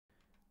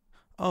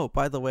Oh,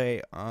 by the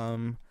way,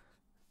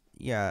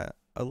 yeah,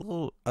 a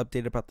little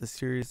update about the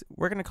series.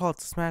 We're gonna call it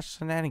Smash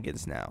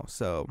Shenanigans now,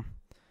 so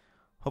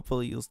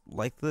hopefully you'll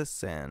like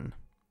this, and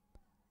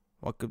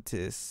welcome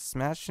to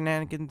Smash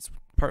Shenanigans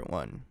Part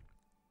 1,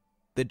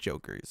 The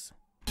Jokers.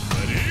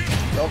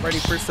 Y'all ready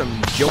for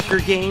some Joker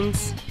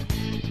games?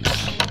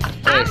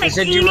 Hey, you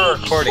said you were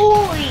recording.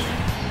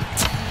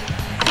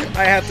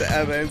 I have to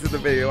add that into the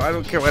video. I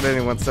don't care what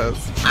anyone says.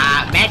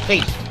 Matt,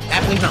 please.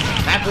 Matt, please no.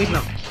 Matt, please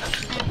no.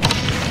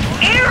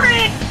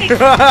 Eric!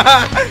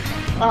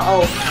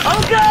 Uh-oh.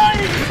 Oh, God!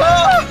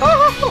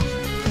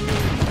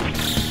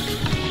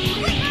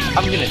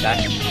 I'm gonna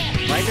die.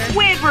 My turn?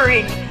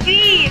 Quivering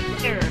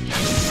fever!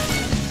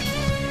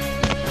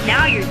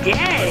 Now you're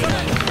dead.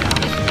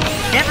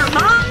 Never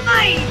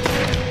mind!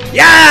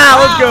 Yeah,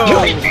 let's go!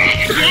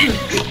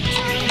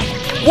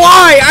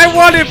 Why? I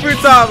wanted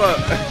Futaba!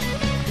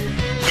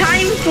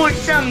 Time for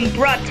some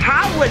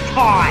brutality!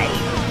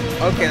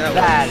 Okay,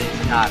 That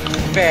is not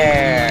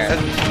fair.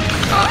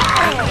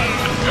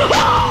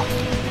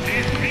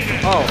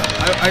 Oh,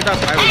 I thought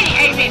I was...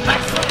 Hey, big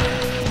butt!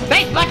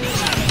 Big butt!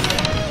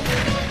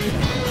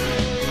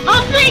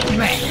 Oh, big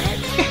man!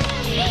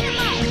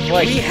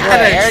 Wait, We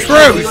had a Eric truce!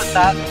 killed me with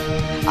that?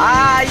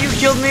 You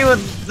killed me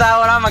with that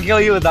one. I'm gonna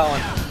kill you with that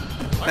one.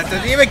 That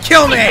doesn't even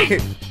kill me!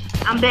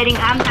 I'm betting,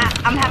 I'm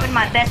having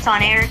my bets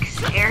on Eric's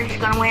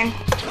gonna win.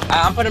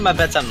 I'm putting my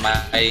bets on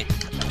my...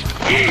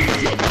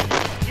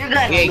 You're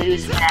gonna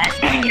lose,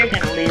 Matt. You're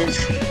gonna lose.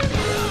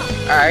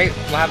 Alright,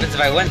 what happens if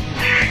I win?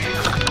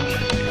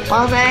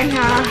 Well then,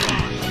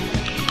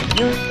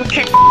 you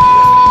can...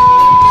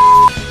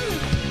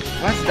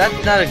 What? That's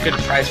not a good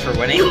prize for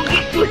winning. You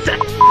get with the...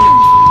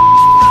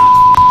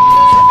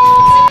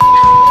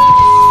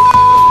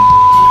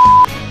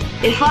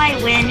 If I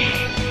win...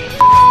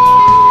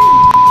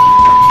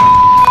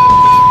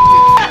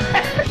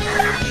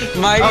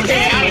 My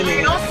Okay,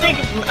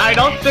 I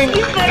don't think.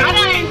 You better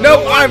win!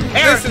 No,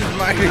 this is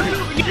my...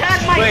 You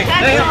had my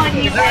bets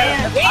on you,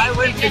 man! I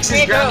win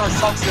fixes grandma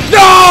sucks.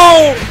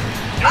 No!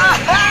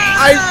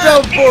 I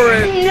fell for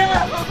it! No!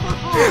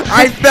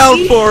 I fell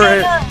for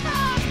it!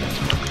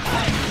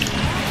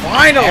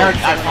 Finally! Eric,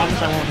 I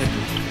promise I won't hit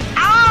you.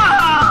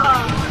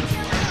 Ah!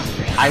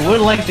 I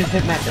would like to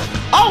hit Matthew.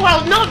 Oh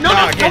well, no!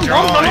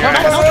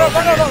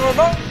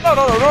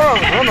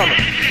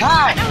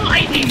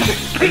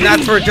 And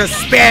that's for just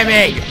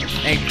spamming!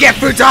 And get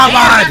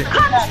Futaba!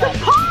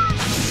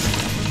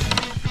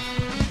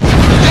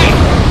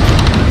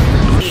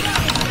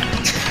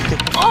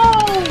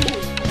 Oh!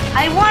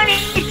 I wanted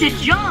to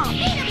jump!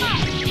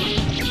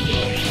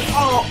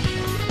 Oh!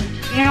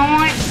 You know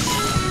what?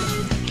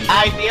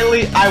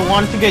 Ideally, I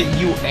want to get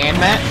you and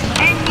Matt.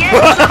 And yes,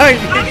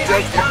 You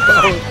just get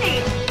both.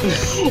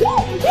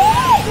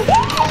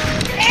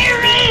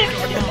 Eric!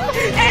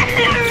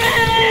 Eric!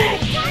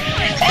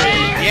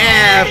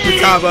 Yeah,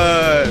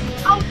 Futaba!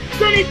 I'm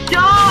gonna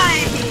die!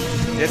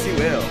 Yes, he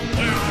will.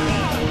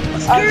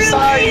 I'm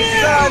sorry,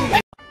 son.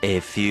 A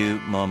few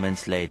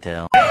moments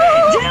later. Do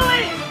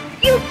it!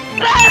 You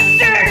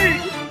bastard!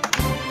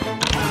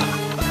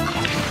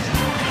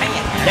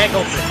 There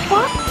goes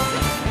Fuck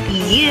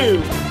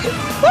you!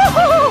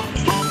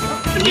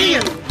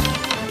 You!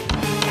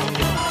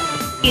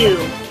 You!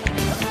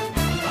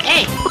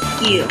 Hey,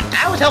 Fuck you!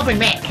 I was helping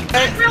Matt.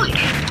 Really?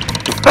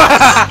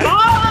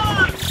 Oh!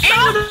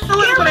 And a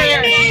little bit of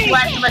air,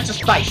 splash some extra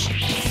spice.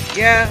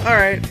 Yeah,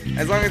 alright.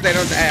 As long as they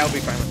don't die, I'll be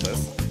fine with this.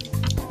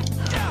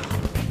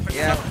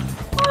 Yeah.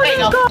 There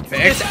you go.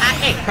 Pigs?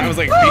 Hey. I was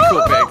like, be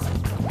cool, pigs.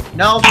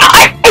 No.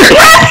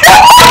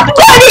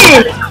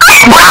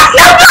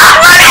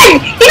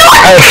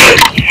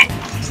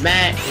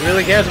 Matt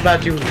really cares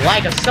about you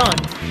like a son.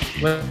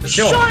 Well,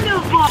 sure. Son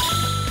of a...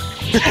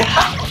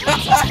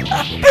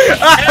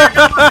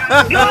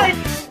 God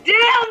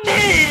damn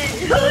it!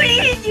 Who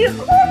did you?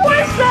 Who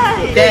was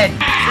that? Dead.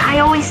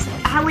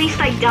 At least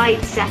I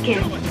died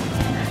second.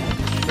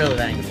 Really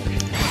thanks.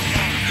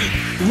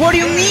 What do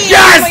you mean?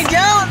 Yes! Am I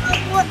down?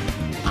 What?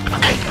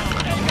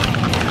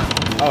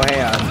 Oh,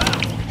 hey,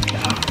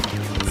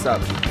 what's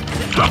up?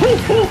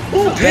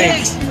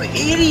 Pigs, you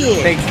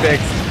idiot! Thanks, Bix.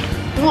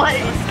 What?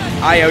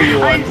 I owe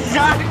you I'm one.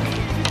 sorry.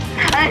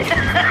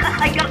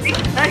 I got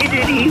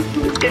excited. He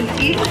was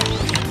confused.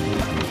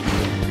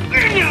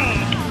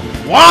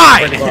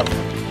 Why? Here.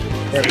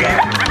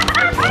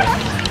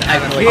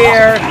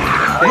 Here.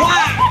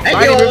 Thank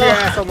Why you. move your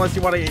ass unless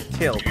you want to get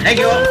killed? Thank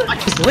you.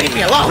 Just leave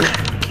me alone.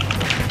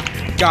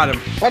 Got him.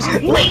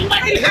 Wait,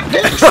 what is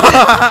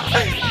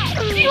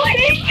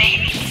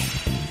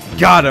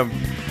Got him.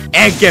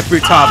 And get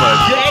Futaba.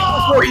 Dead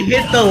before he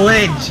hit the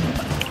ledge.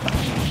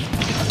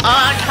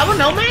 Come on,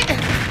 no man.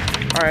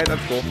 Alright,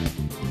 that's cool.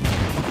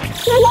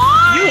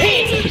 You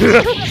hit.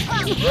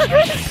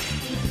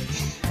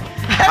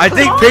 I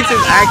think Bix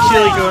is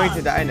actually going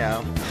to die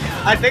now.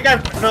 I think I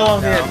fell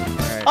off No. him.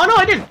 Alright. Oh no,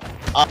 I didn't.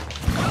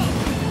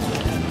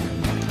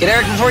 Get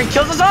Eric before he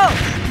kills us all.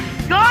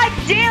 God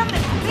damn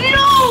it!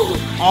 No!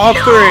 All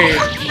three.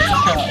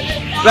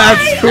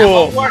 That's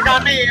cool. Work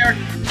on me, Eric.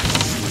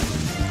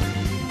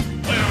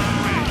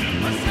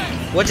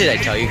 What did I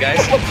tell you guys?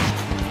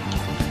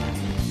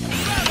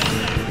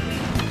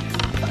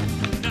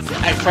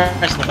 I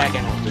pressed the back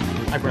end.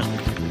 I pressed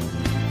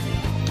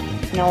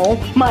it. No.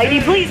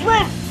 Mighty, please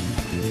live!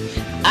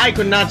 I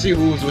could not see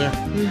who was where.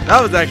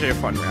 That was actually a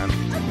fun round.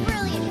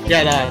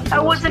 Yeah, that.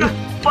 That wasn't a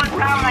fun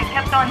round, I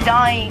kept on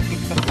dying.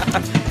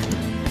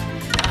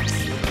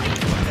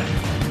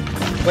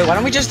 Wait, why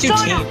don't we just do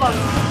Son team? of a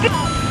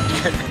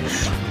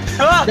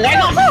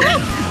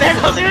There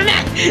goes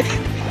internet!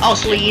 Oh,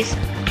 sweet. Please.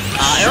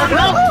 Eric,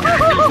 no!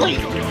 Please.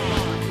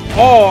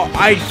 Oh,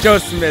 I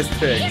just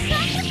missed it.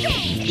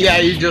 Yeah,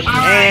 you just.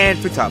 And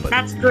Futaba.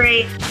 That's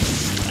great.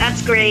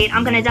 That's great.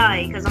 I'm gonna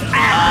die because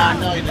I'm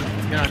No, you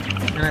didn't.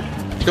 You're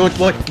not. Do it,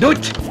 boy. Do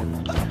it!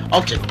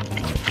 Okay.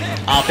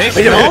 Fix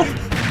Wait it. a No! minute.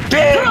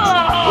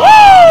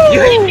 You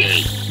hit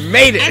me!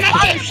 Made it.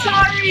 I'm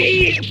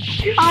sorry!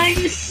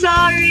 I'm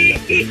sorry!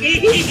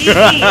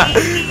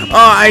 Oh,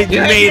 I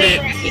made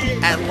it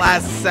at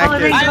last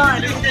second. thank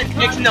God.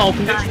 It's no,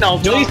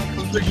 please,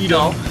 you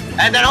know.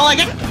 And then all I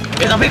get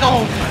is a big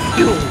old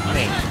you.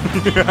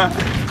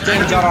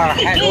 James on our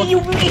head. You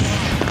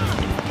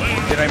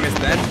missed! Did I miss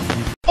that?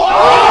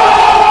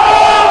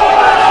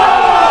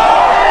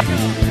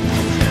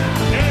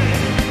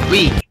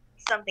 We.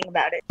 Something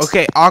about it.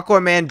 Okay,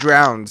 Aquaman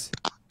drowns.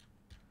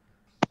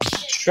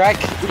 Shrek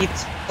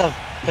eats the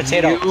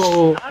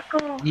potato.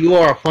 You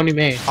are a funny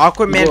man.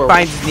 Aquaman Whoa.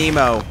 finds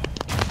Nemo.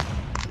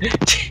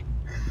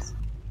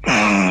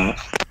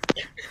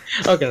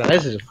 Okay, now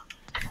this is.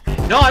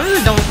 No, I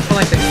really don't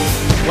like this.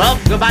 Well,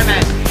 goodbye,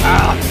 man.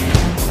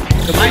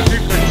 Goodbye,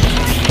 Street Friends.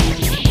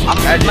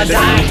 That is a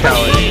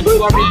brutality.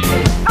 You are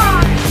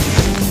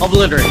being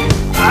obliterated.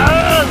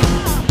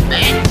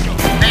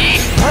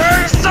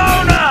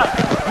 Persona!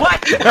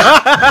 What?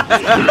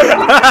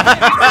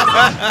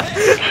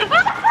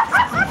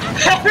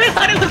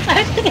 Everybody was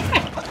laughing.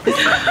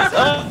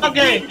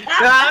 Okay,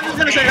 I'm just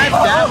gonna say that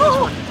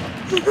was one.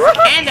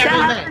 And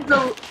everything.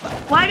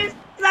 Why does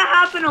that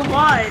happen a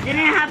lot? Didn't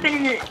it happen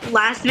in the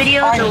last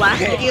video? The last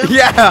video?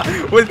 Yeah,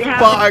 with It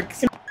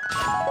Fox.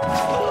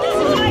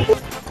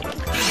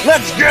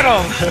 Let's get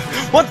him!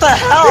 What the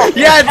hell?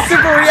 Yeah, it's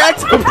super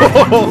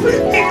reactable.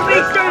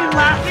 Everybody started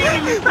laughing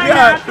and this time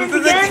Yeah, it happens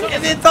this is again?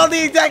 and it's on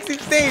the exact same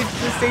stage.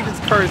 This stage is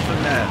cursed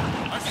from that.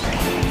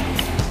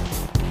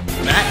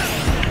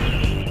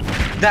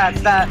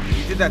 That's that.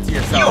 You did that to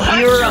yourself.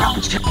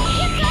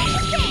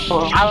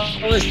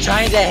 I was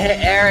trying to hit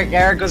Eric.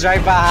 Eric was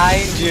right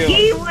behind you.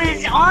 He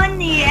was on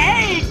the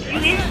edge,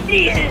 you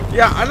idiot!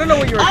 Yeah, I don't know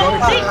what you were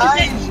going for.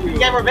 You could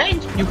get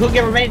revenge. You could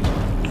get revenge.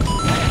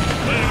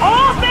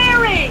 Off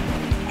Eric!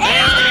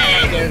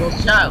 Hey, there goes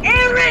the child.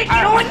 Eric!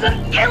 You don't want to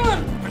kill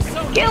him!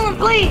 Kill him,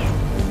 please!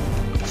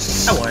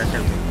 Don't worry.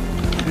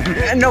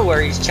 No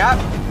worries, chap.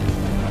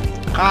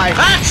 Hi.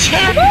 Ah,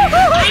 shit!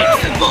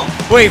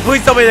 Wait,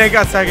 please tell me they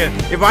got second.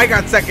 If I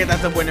got second,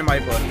 that's a win in my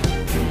book.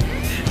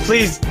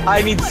 Please,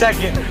 I need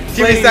second.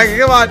 Give me a second,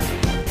 come on.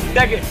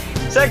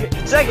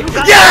 Second.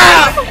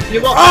 Yeah!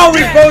 You go. Oh,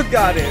 we both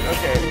got it.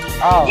 Okay.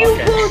 Oh, You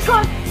okay. both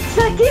got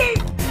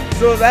second!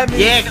 So that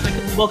means. Yeah, because I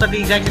could both at the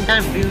exact same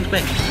time. What do you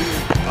expect?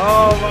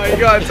 Oh my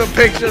god, so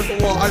pictures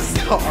lost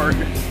hard.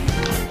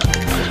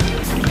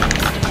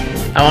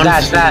 I want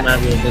That's to that.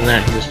 than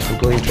that. Just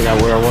completely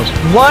forgot where I was.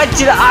 What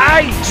did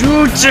I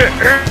do to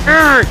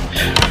Eric?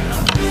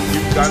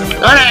 Got him.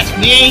 Don't ask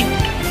me.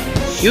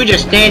 You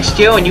just stand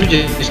still and you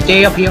just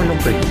stay up here and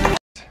don't breathe.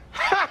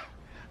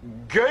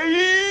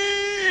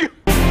 Gay.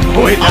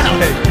 Wait,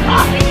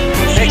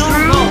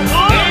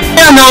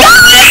 Oh, no.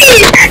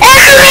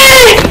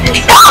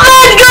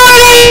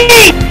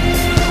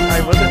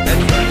 I wasn't that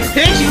sorry.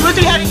 Pinch, you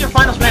literally had it in your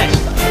final smash.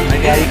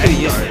 Yeah, you could've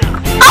used it.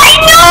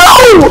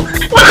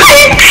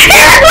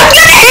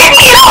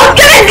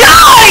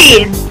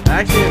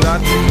 Actually, in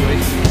that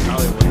situation, you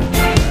probably wouldn't.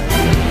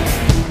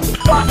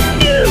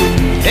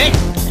 Hey,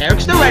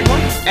 Eric's the red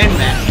one, and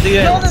Matt's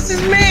the No, this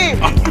is me!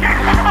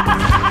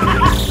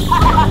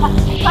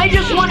 I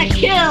just want to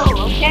kill,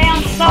 okay?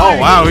 I'm Oh sorry.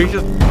 wow, he's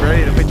just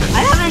ready to pick I this.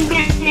 haven't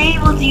been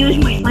able to use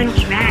my final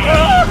smash.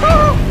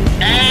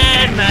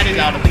 And Matt is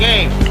out of the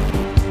game.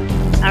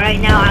 Alright,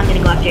 now I'm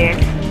gonna go after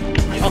Eric.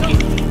 Okay.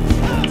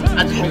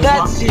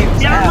 That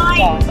seems Never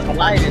mind.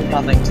 I did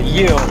nothing to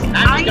you.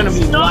 I'm just gonna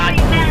be sorry, black.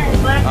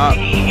 man, but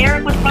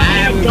Eric was I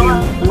probably will a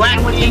dog. be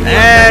blacking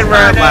And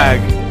red flag.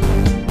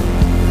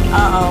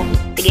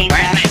 Uh-oh. The game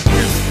crashed.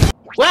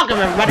 Welcome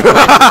everybody.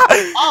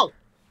 Oh,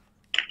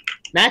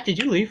 Matt, did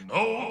you leave?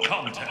 No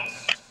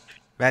contest.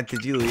 Matt,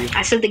 did you leave?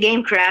 I said the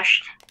game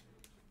crashed.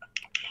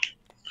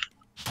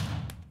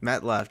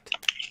 Matt left.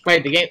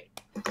 Wait, the game.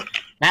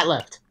 Matt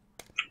left.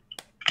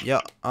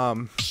 Yeah. All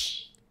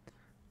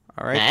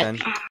right Matt? then.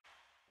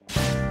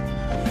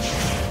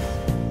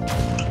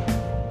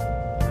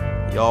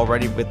 Y'all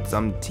ready with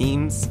some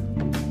teams?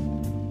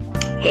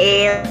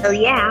 Hell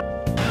yeah.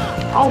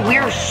 Oh,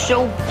 we're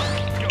so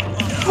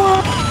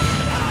fucked.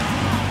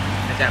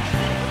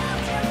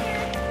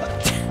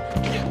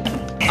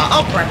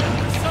 Oh crap.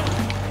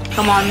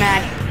 Come on,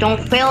 Matt.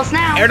 Don't fail us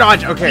now. Air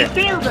dodge. You Okay.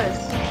 failed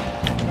us.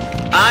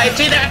 It's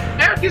either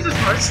Eric use this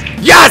first.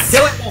 Yes!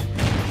 Kill it.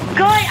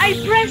 God, I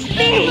pressed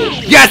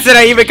B! Yes, and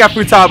I even got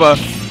Futaba.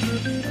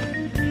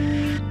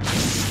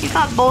 You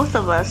got both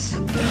of us.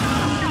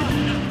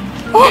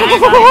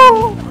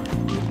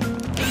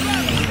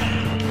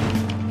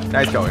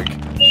 Nice going.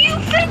 You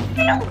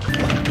failed!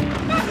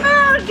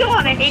 Oh,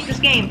 God, I hate this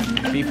game.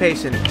 Be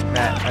patient,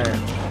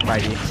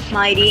 Mighty.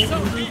 Mighty,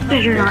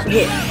 better not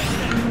hit.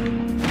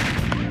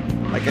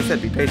 Like I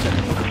said, be patient.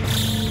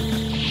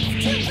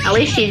 At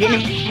least he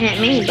didn't hit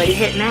me, but he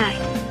hit Matt.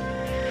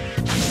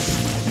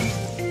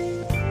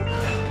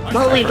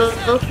 Well, we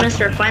both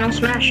missed our final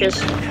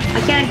smashes.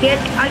 I can't get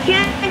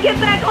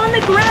back on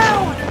the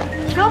ground!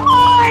 Come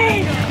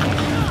on!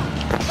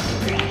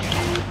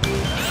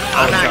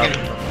 I'm not gonna.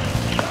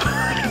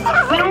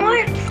 I don't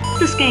want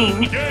this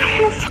game.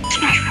 I want to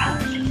Smash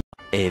Bros.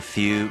 A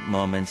few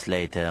moments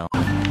later.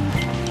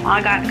 Oh,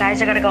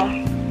 guys, I gotta go.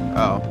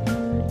 Oh.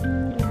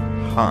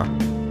 Huh.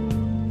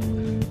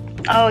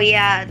 Oh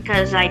yeah,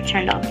 because I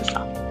turned off the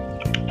stop.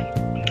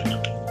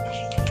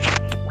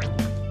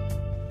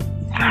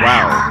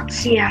 Wow.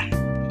 See ya.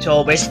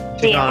 So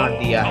basically on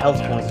the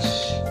health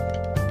points,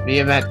 me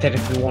and Matt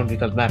technically won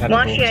because Matt had a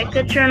Well, actually, I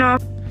could turn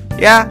off.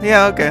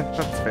 Yeah, okay.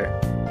 That's fair.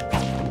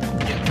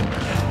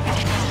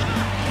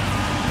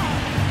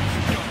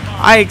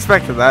 I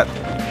expected that.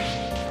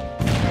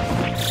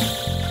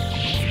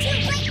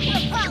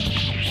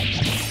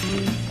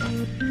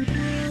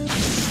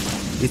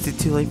 Is it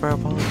too late for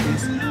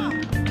apologies?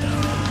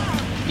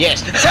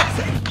 Yes. To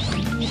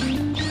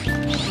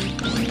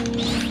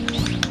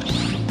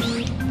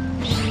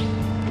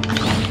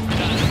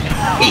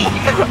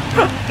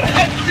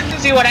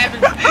see what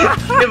happens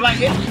if I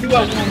hit you.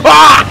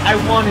 I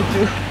wanted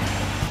to.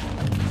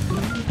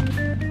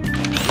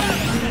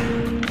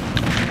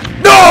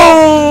 No!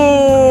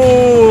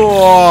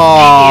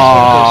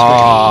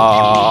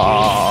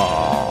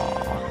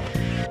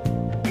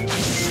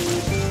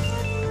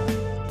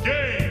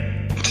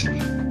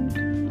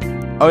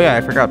 Oh yeah,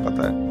 I forgot about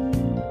that.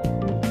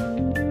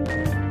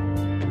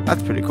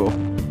 That's pretty cool.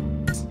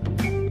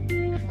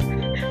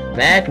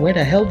 Matt, where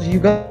the hell did you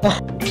go?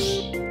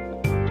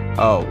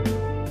 Oh,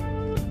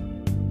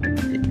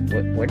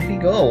 Where did he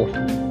go?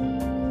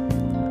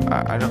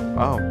 I don't.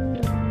 Oh.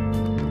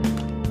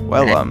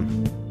 Well,